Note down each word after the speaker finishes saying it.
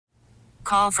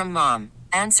Call from mom.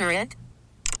 Answer it.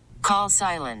 Call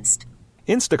silenced.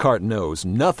 Instacart knows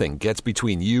nothing gets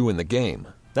between you and the game.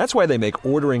 That's why they make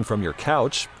ordering from your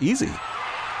couch easy.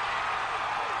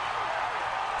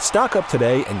 Stock up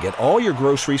today and get all your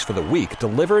groceries for the week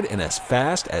delivered in as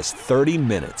fast as 30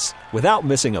 minutes without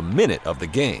missing a minute of the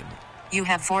game. You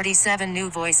have 47 new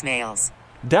voicemails.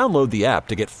 Download the app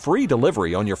to get free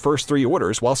delivery on your first 3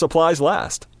 orders while supplies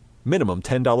last. Minimum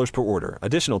 $10 per order.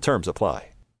 Additional terms apply.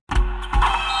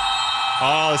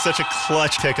 Oh, such a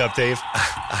clutch pickup, Dave.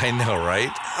 I know,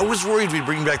 right? I was worried we'd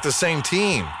bring back the same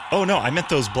team. Oh, no, I meant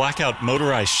those blackout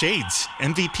motorized shades.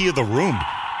 MVP of the room.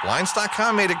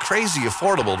 Blinds.com made it crazy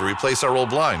affordable to replace our old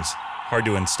blinds. Hard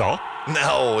to install?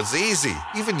 No, it's easy.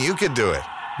 Even you could do it.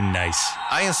 Nice.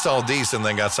 I installed these and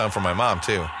then got some for my mom,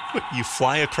 too. What, you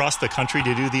fly across the country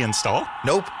to do the install?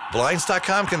 Nope.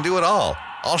 Blinds.com can do it all.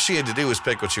 All she had to do was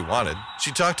pick what she wanted.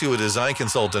 She talked to a design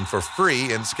consultant for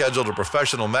free and scheduled a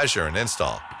professional measure and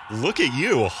install. Look at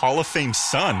you, Hall of Fame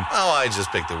son. Oh, I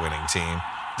just picked the winning team.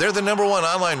 They're the #1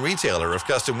 online retailer of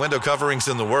custom window coverings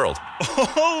in the world.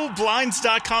 Oh,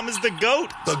 Blinds.com is the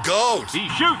GOAT. The GOAT. He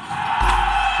shoots.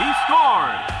 He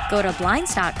scores. Go to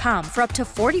Blinds.com for up to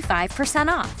 45%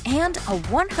 off and a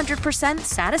 100%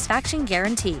 satisfaction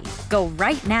guarantee. Go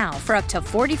right now for up to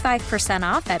 45%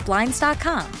 off at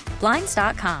Blinds.com.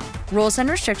 Blinds.com. Rules and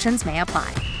restrictions may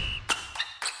apply.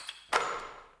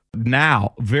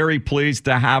 Now, very pleased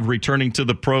to have returning to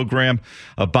the program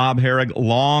Bob Harig,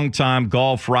 longtime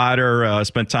golf writer,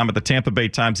 spent time at the Tampa Bay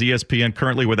Times, ESPN,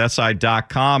 currently with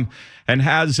SI.com, and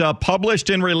has published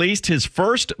and released his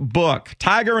first book,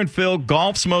 Tiger and Phil,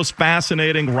 Golf's Most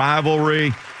Fascinating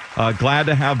Rivalry. Glad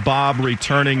to have Bob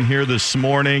returning here this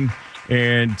morning.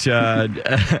 And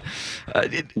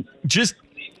just...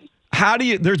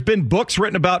 there's been books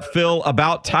written about Phil,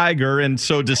 about Tiger, and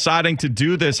so deciding to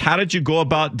do this, how did you go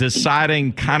about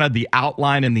deciding kind of the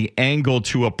outline and the angle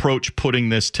to approach putting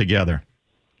this together?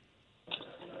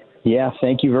 Yeah,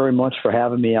 thank you very much for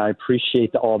having me. I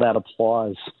appreciate all that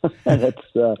applause.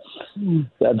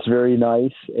 That's very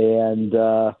nice, and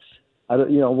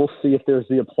we'll see if there's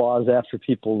the applause after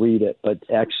people read it. But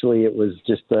actually, it was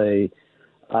just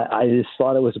I just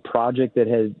thought it was a project that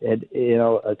had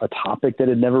a topic that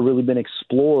had never really been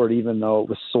explored, even though it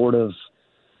was sort of,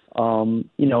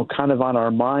 kind of on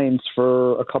our minds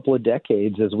for a couple of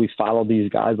decades as we followed these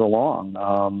guys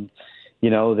along.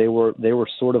 They were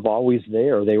sort of always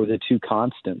there. They were the two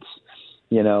constants,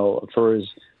 for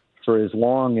as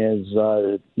long as,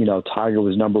 Tiger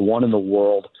was #1 in the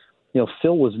world,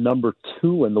 Phil was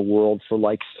 #2 in the world for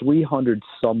like 300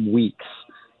 some weeks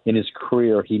in his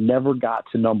career. He never got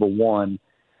to #1,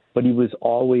 but he was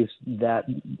always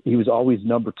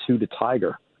 #2 to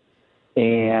Tiger.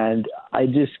 And I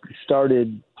just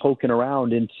started poking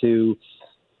around into,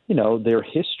 their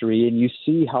history, and you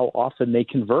see how often they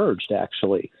converged,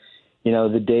 actually.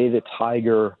 The day that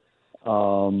Tiger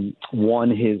won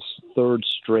his third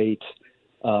straight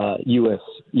U.S.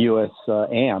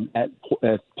 Am at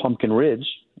Pumpkin Ridge,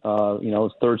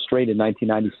 his third straight in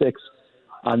 1996,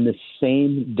 on the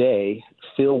same day,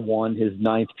 Phil won his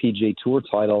 9th PGA Tour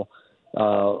title,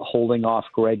 holding off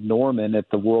Greg Norman at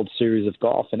the World Series of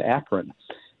Golf in Akron.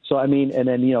 So, and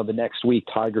then, the next week,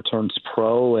 Tiger turns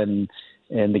pro, and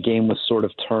the game was sort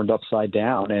of turned upside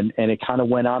down, and it kind of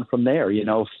went on from there.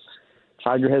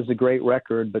 Tiger has a great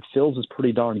record, but Phil's is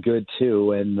pretty darn good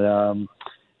too. And,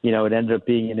 it ended up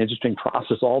being an interesting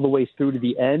process all the way through to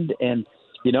the end. And,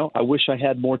 I wish I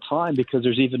had more time because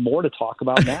there's even more to talk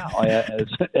about now as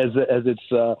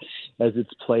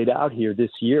it's played out here this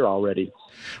year already.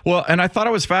 Well, and I thought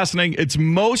it was fascinating. It's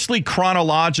mostly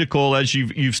chronological as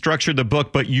you've structured the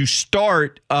book, but you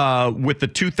start with the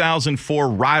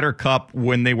 2004 Ryder Cup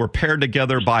when they were paired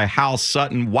together by Hal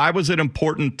Sutton. Why was it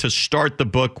important to start the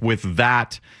book with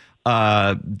that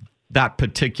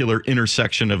particular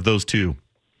intersection of those two?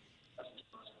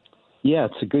 Yeah,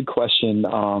 it's a good question.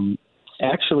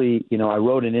 Actually, I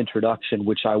wrote an introduction,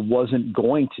 which I wasn't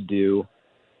going to do.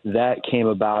 That came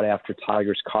about after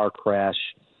Tiger's car crash.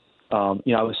 I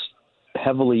was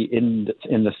heavily in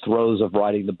the throes of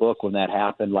writing the book when that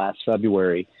happened last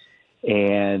February.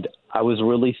 And I was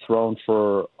really thrown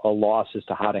for a loss as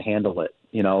to how to handle it.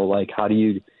 You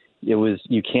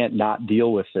can't not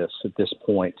deal with this at this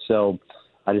point. So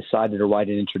I decided to write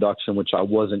an introduction, which I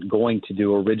wasn't going to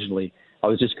do originally. I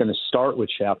was just going to start with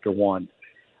chapter 1.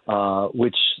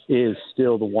 Which is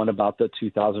still the one about the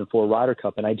 2004 Ryder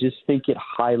Cup. And I just think it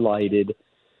highlighted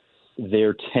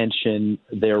their tension,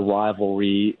 their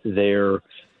rivalry, their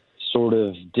sort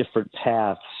of different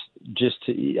paths.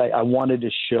 I wanted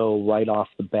to show right off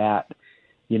the bat,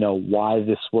 why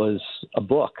this was a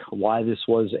book, why this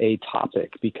was a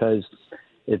topic, because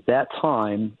at that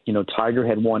time, Tiger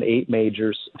had won 8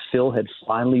 majors. Phil had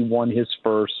finally won his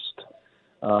first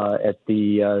at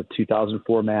the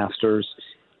 2004 Masters,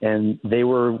 and they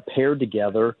were paired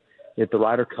together at the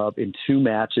Ryder Cup in 2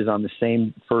 matches on the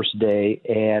same first day,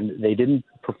 and they didn't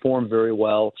perform very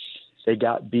well. They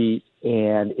got beat,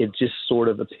 and it just sort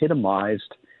of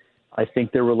epitomized, I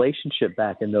think, their relationship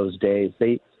back in those days.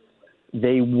 They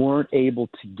weren't able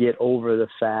to get over the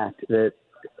fact that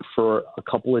for a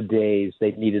couple of days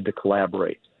they needed to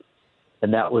collaborate.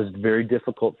 And that was very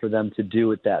difficult for them to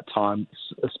do at that time,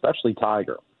 especially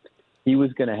Tiger. He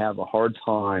was going to have a hard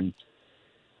time,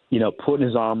 putting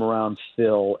his arm around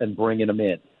Phil and bringing him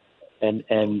in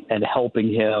and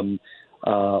helping him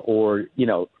or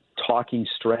talking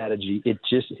strategy.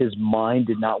 His mind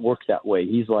did not work that way.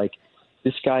 He's like,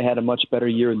 this guy had a much better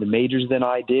year in the majors than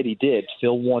I did. He did.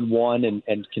 Phil won one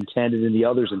and contended in the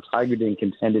others, and Tiger didn't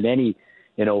contend in any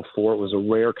in 2004. It was a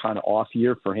rare kind of off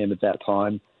year for him at that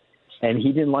time. And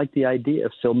he didn't like the idea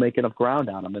of Phil making up ground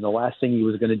on him. And the last thing he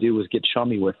was going to do was get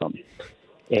chummy with him.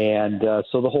 And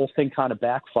so the whole thing kind of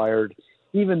backfired,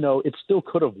 even though it still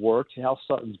could have worked. Hal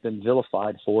Sutton's been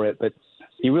vilified for it, but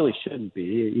he really shouldn't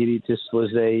be. He just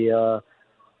was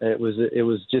it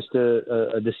was just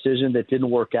a decision that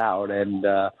didn't work out, and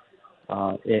the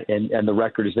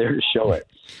record is there to show it.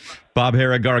 Bob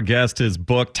Harig, our guest, his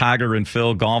book, Tiger and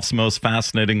Phil, Golf's Most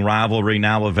Fascinating Rivalry,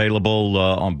 now available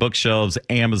on bookshelves,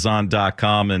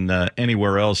 Amazon.com, and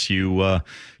anywhere else you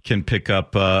can pick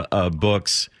up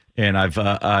books. And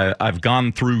I've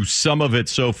gone through some of it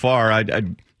so far.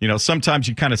 Sometimes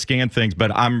you kind of scan things,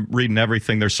 but I'm reading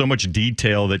everything. There's so much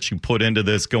detail that you put into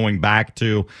this, going back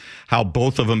to how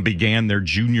both of them began their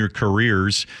junior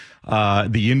careers,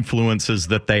 the influences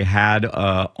that they had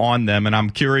on them. And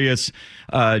I'm curious,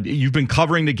 you've been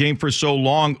covering the game for so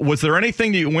long. Was there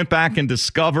anything that you went back and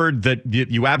discovered that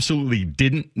you absolutely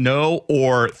didn't know,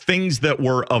 or things that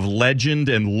were of legend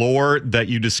and lore that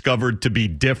you discovered to be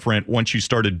different once you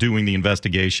started doing the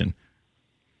investigation?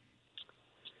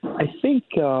 I think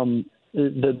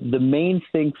the main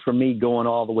thing for me going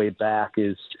all the way back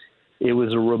is it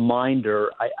was a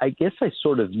reminder. I guess I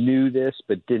sort of knew this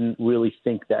but didn't really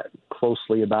think that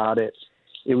closely about it.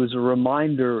 It was a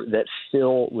reminder that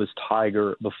Phil was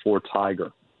Tiger before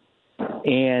Tiger.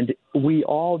 And we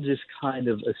all just kind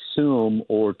of assume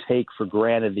or take for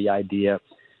granted the idea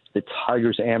that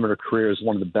Tiger's amateur career is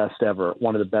one of the best ever,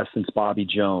 one of the best since Bobby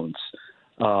Jones.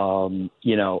 And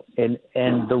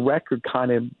the record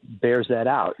kind of bears that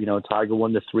out. Tiger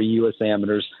won the 3 U.S.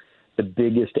 Amateurs, the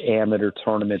biggest amateur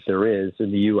tournament there is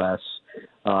in the U.S.,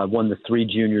 won the 3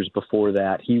 juniors before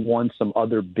that. He won some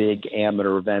other big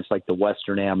amateur events like the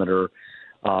Western Amateur.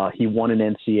 He won an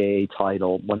NCAA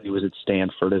title when he was at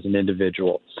Stanford as an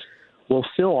individual. Well,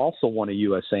 Phil also won a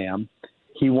U.S. Am.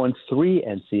 He won 3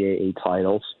 NCAA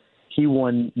titles. He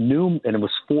won and it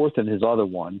was 4th in his other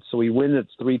one. So he wins it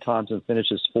 3 times and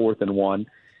finishes 4th in 1.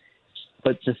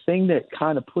 But the thing that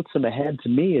kind of puts him ahead to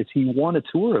me is he won a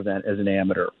tour event as an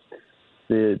amateur.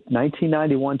 The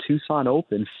 1991 Tucson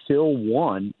Open, Phil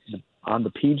won on the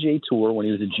PGA Tour when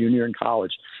he was a junior in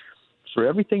college. For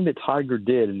everything that Tiger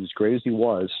did, and as great as he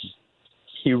was,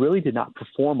 he really did not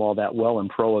perform all that well in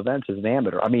pro events as an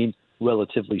amateur. I mean,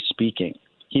 relatively speaking.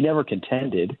 He never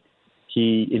contended.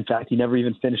 In fact, he never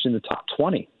even finished in the top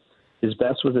 20. His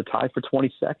best was a tie for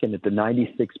 22nd at the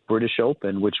 96 British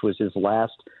Open, which was his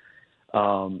last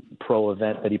pro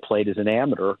event that he played as an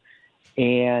amateur.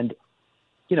 And,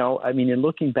 in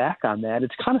looking back on that,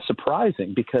 it's kind of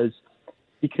surprising because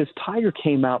Tiger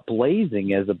came out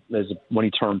blazing as when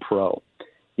he turned pro.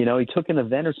 He took an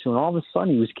event or two, and all of a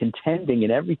sudden he was contending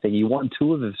in everything. He won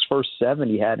 2 of his first 7.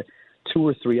 He had 2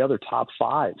 or 3 other top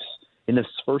 5s in his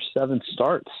first 7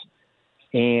 starts.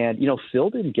 And, Phil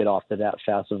didn't get off to that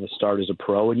fast of a start as a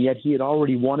pro, and yet he had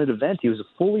already won an event. He was a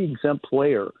fully exempt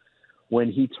player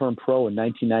when he turned pro in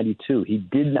 1992. He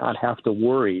did not have to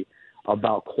worry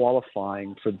about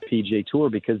qualifying for the PGA Tour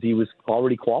because he was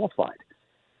already qualified.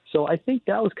 So I think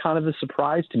that was kind of a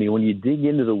surprise to me. When you dig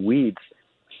into the weeds,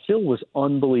 Phil was an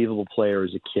unbelievable player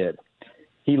as a kid.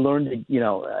 He learned,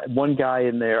 one guy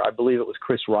in there, I believe it was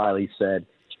Chris Riley, said,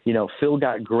 Phil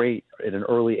got great at an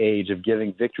early age of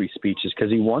giving victory speeches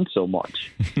because he won so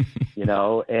much,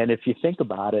 and if you think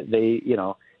about it,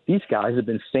 these guys have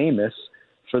been famous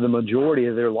for the majority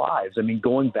of their lives. I mean,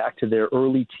 going back to their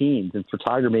early teens, and for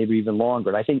Tiger, maybe even longer.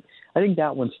 And I think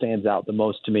that one stands out the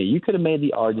most to me. You could have made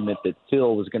the argument that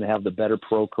Phil was going to have the better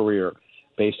pro career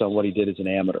based on what he did as an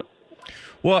amateur.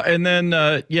 Well, and then,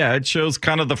 it shows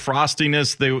kind of the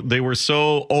frostiness. They were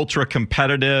so ultra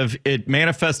competitive. It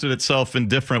manifested itself in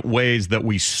different ways that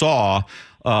we saw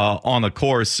on the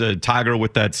course. Tiger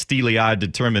with that steely-eyed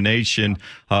determination.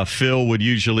 Phil would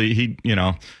usually,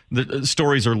 the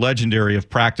stories are legendary of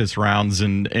practice rounds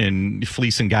and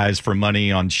fleecing guys for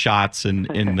money on shots and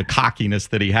the cockiness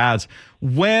that he has.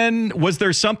 Was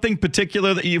there something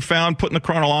particular that you found putting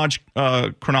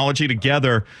the chronology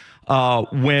together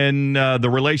when the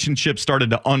relationship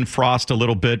started to unfrost a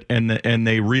little bit and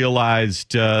they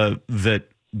realized that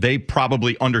they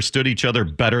probably understood each other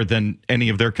better than any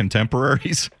of their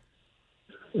contemporaries?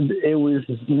 There's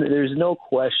no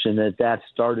question that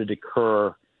started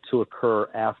to occur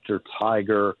after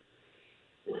Tiger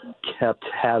kept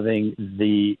having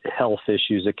the health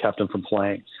issues that kept him from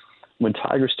playing. When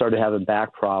Tiger started having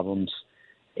back problems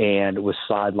and was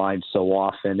sidelined so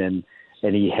often,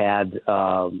 and he had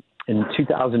in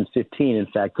 2015, in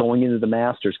fact, going into the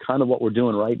Masters, kind of what we're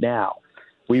doing right now,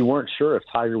 we weren't sure if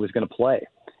Tiger was going to play.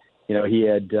 He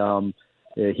had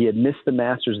missed the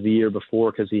Masters the year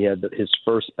before because he had his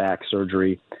first back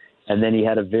surgery, and then he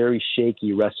had a very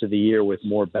shaky rest of the year with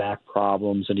more back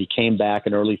problems, and he came back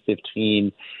in early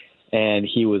 15, and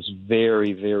he was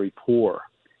very, very poor.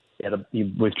 He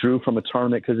withdrew from a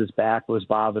tournament because his back was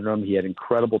bothering him. He had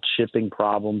incredible chipping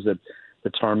problems at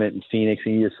the tournament in Phoenix,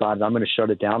 and he decided, I'm going to shut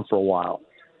it down for a while.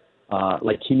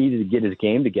 He needed to get his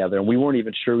game together, and we weren't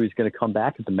even sure he was going to come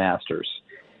back at the Masters.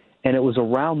 And it was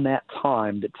around that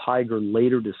time that Tiger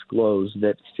later disclosed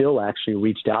that Phil actually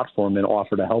reached out for him and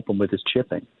offered to help him with his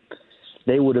chipping.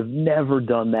 They would have never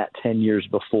done that 10 years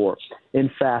before. In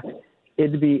fact,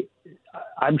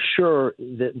 I'm sure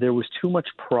that there was too much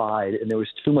pride and there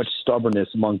was too much stubbornness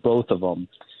among both of them.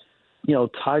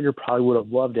 Tiger probably would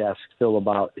have loved to ask Phil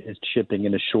about his chipping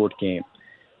in a short game.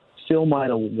 Phil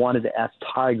might have wanted to ask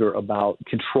Tiger about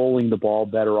controlling the ball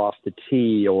better off the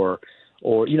tee or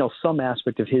some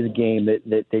aspect of his game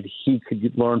that he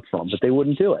could learn from, but they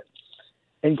wouldn't do it.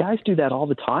 And guys do that all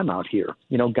the time out here.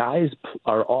 Guys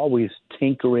are always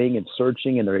tinkering and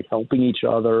searching, and they're helping each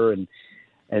other.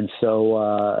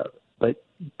 But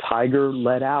Tiger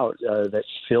let out that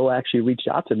Phil actually reached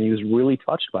out to him. He was really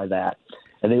touched by that.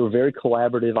 And they were very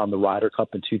collaborative on the Ryder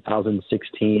Cup in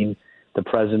 2016, the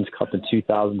President's Cup in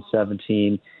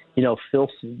 2017.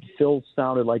 Phil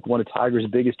sounded like one of Tiger's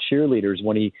biggest cheerleaders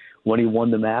when he won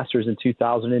the Masters in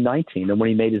 2019 and when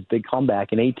he made his big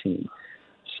comeback in 18.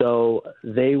 So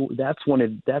that's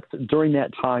during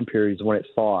that time period is when it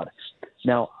thawed.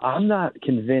 Now, I'm not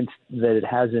convinced that it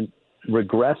hasn't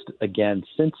regressed again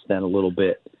since then a little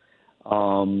bit.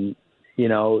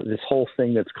 This whole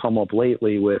thing that's come up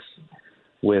lately with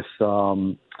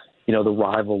the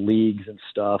rival leagues and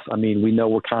stuff. I mean, we know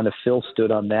where kind of Phil stood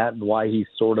on that and why he's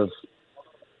sort of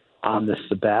on the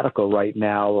sabbatical right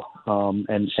now.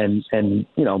 And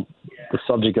the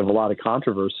subject of a lot of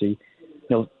controversy.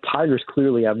 Tiger's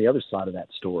clearly on the other side of that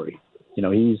story.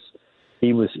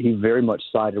 He very much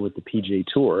sided with the PGA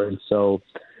Tour, and so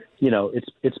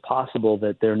it's possible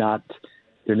that they're not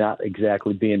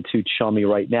exactly being too chummy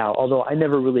right now. Although I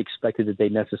never really expected that they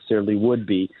necessarily would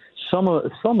be. Some of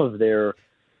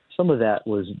that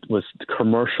was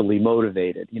commercially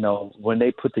motivated. When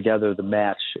they put together the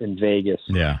match in Vegas,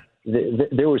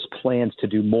 there was plans to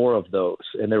do more of those,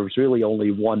 and there was really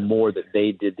only one more that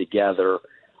they did together.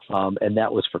 And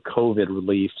that was for COVID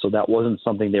relief, so that wasn't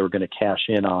something they were going to cash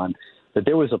in on. But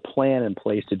there was a plan in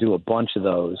place to do a bunch of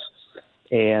those,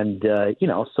 and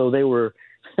so they were.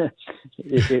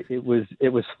 it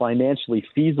was financially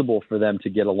feasible for them to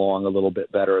get along a little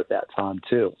bit better at that time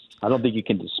too. I don't think you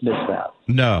can dismiss that.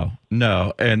 No.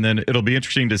 And then it'll be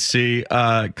interesting to see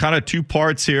kind of two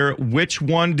parts here. Which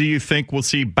one do you think we'll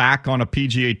see back on a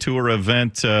PGA Tour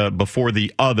event before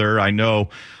the other? I know.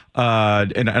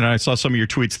 And I saw some of your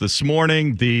tweets this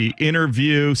morning. The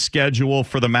interview schedule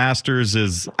for the Masters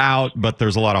is out, but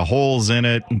there's a lot of holes in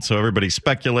it. And so everybody's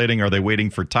speculating, are they waiting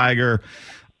for Tiger?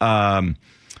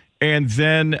 And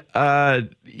then,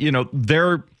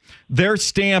 their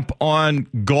stamp on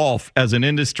golf as an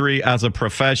industry, as a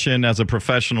profession, as a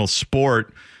professional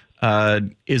sport,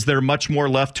 is there much more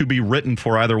left to be written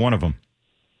for either one of them?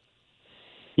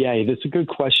 Yeah, that's a good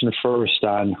question first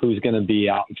on who's going to be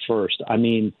out first. I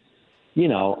mean,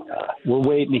 we're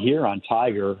waiting to hear on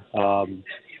Tiger.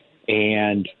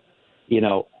 And,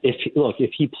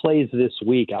 if he plays this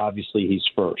week, obviously he's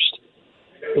first.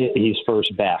 He's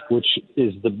first back, which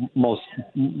is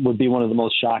would be one of the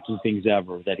most shocking things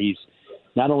ever, that he's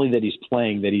not only that he's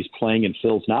playing and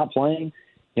Phil's not playing.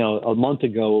 A month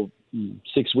ago,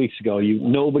 6 weeks ago,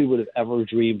 nobody would have ever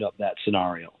dreamed up that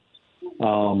scenario.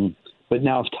 But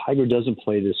now if Tiger doesn't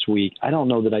play this week, I don't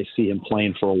know that I see him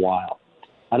playing for a while.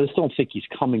 I just don't think he's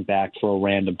coming back for a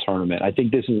random tournament. I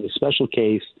think this is a special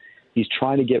case. He's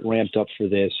trying to get ramped up for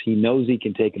this. He knows he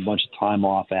can take a bunch of time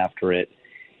off after it.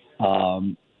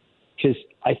 Because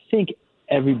I think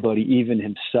everybody, even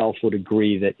himself, would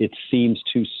agree that it seems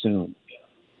too soon.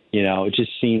 It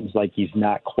just seems like he's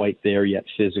not quite there yet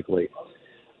physically.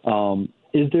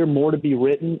 Is there more to be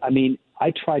written? I mean,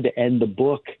 I tried to end the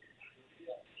book,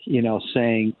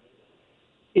 saying,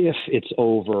 if it's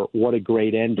over, what a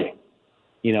great ending.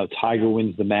 Tiger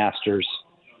wins the Masters,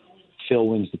 Phil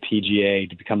wins the PGA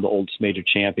to become the oldest major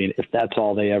champion. If that's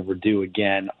all they ever do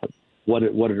again, what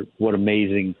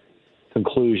amazing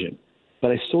conclusion.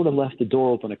 But I sort of left the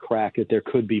door open a crack that there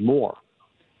could be more.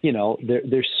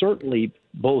 They're certainly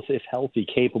both, if healthy,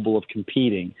 capable of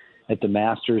competing at the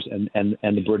Masters and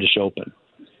the British Open.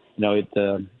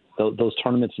 Those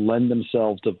tournaments lend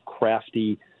themselves to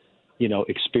crafty,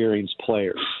 experienced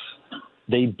players.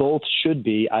 They both should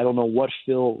be. I don't know what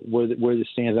where this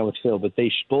stands out with Phil, but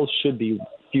they both should be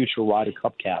future Ryder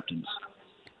Cup captains.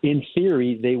 In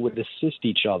theory, they would assist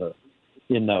each other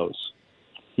in those.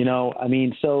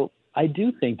 So I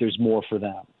do think there's more for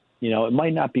them. It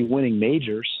might not be winning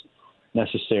majors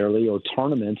necessarily or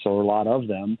tournaments or a lot of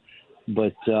them,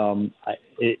 but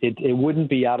it wouldn't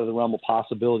be out of the realm of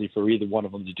possibility for either one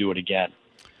of them to do it again.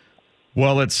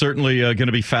 Well, it's certainly going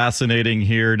to be fascinating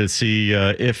here to see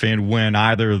if and when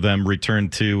either of them return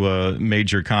to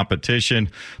major competition.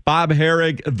 Bob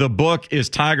Harig, the book is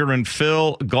Tiger and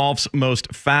Phil, golf's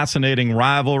most fascinating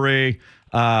rivalry.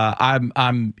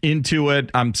 I'm into it.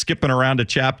 I'm skipping around to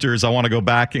chapters. I want to go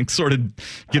back and sort of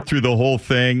get through the whole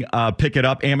thing. Pick it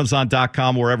up,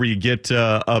 Amazon.com, wherever you get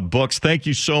books. Thank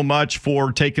you so much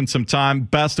for taking some time.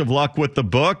 Best of luck with the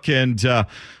book, and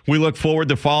we look forward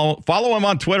to follow him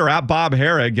on Twitter at Bob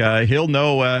Harig. He'll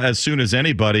know as soon as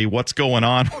anybody what's going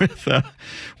on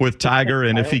with Tiger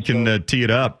and if he can tee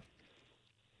it up.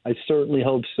 I certainly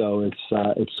hope so.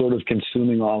 It's sort of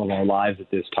consuming all of our lives at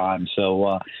this time.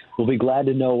 So we'll be glad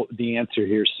to know the answer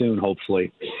here soon,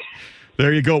 hopefully.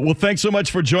 There you go. Well, thanks so much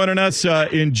for joining us.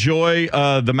 Enjoy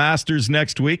the Masters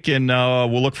next week, and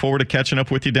we'll look forward to catching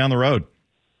up with you down the road.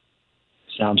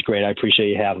 Sounds great. I appreciate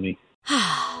you having me.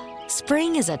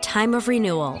 Spring is a time of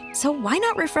renewal, so why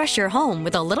not refresh your home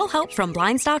with a little help from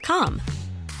Blinds.com?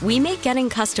 We make getting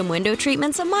custom window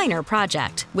treatments a minor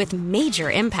project with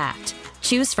major impact.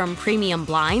 Choose from premium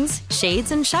blinds,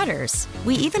 shades, and shutters.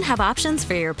 We even have options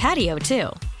for your patio, too.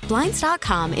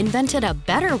 Blinds.com invented a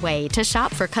better way to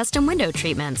shop for custom window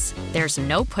treatments. There's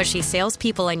no pushy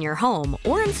salespeople in your home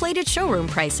or inflated showroom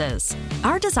prices.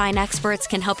 Our design experts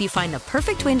can help you find the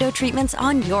perfect window treatments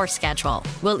on your schedule.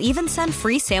 We'll even send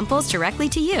free samples directly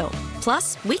to you.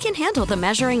 Plus, we can handle the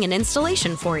measuring and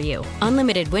installation for you.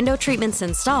 Unlimited window treatments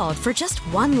installed for just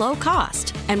one low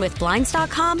cost. And with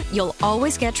Blinds.com, you'll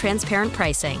always get transparent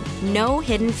pricing. No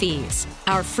hidden fees.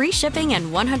 Our free shipping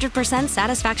and 100%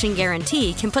 satisfaction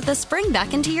guarantee can put the spring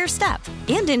back into your step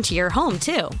and into your home,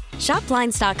 too. Shop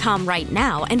Blinds.com right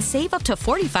now and save up to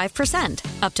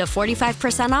 45%. Up to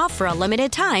 45% off for a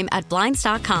limited time at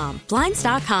Blinds.com.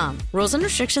 Blinds.com. Rules and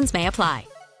restrictions may apply.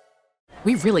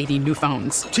 We really need new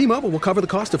phones. T-Mobile will cover the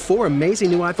cost of 4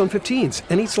 amazing new iPhone 15s,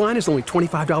 and each line is only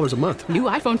 $25 a month. New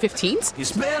iPhone 15s?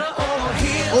 It's better over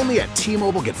here. Only at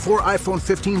T-Mobile, get 4 iPhone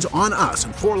 15s on us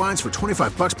and 4 lines for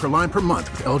 $25 per line per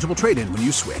month with eligible trade-in when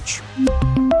you switch.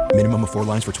 Minimum of 4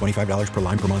 lines for $25 per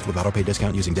line per month with autopay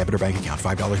discount using debit or bank account.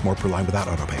 $5 more per line without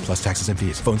autopay, plus taxes and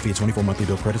fees. Phone fee at 24 monthly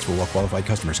bill credits for well-qualified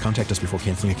customers. Contact us before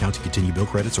canceling account to continue bill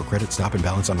credits or credit stop and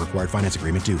balance on required finance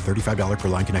agreement due. $35 per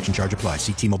line connection charge applies.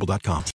 See T-Mobile.com.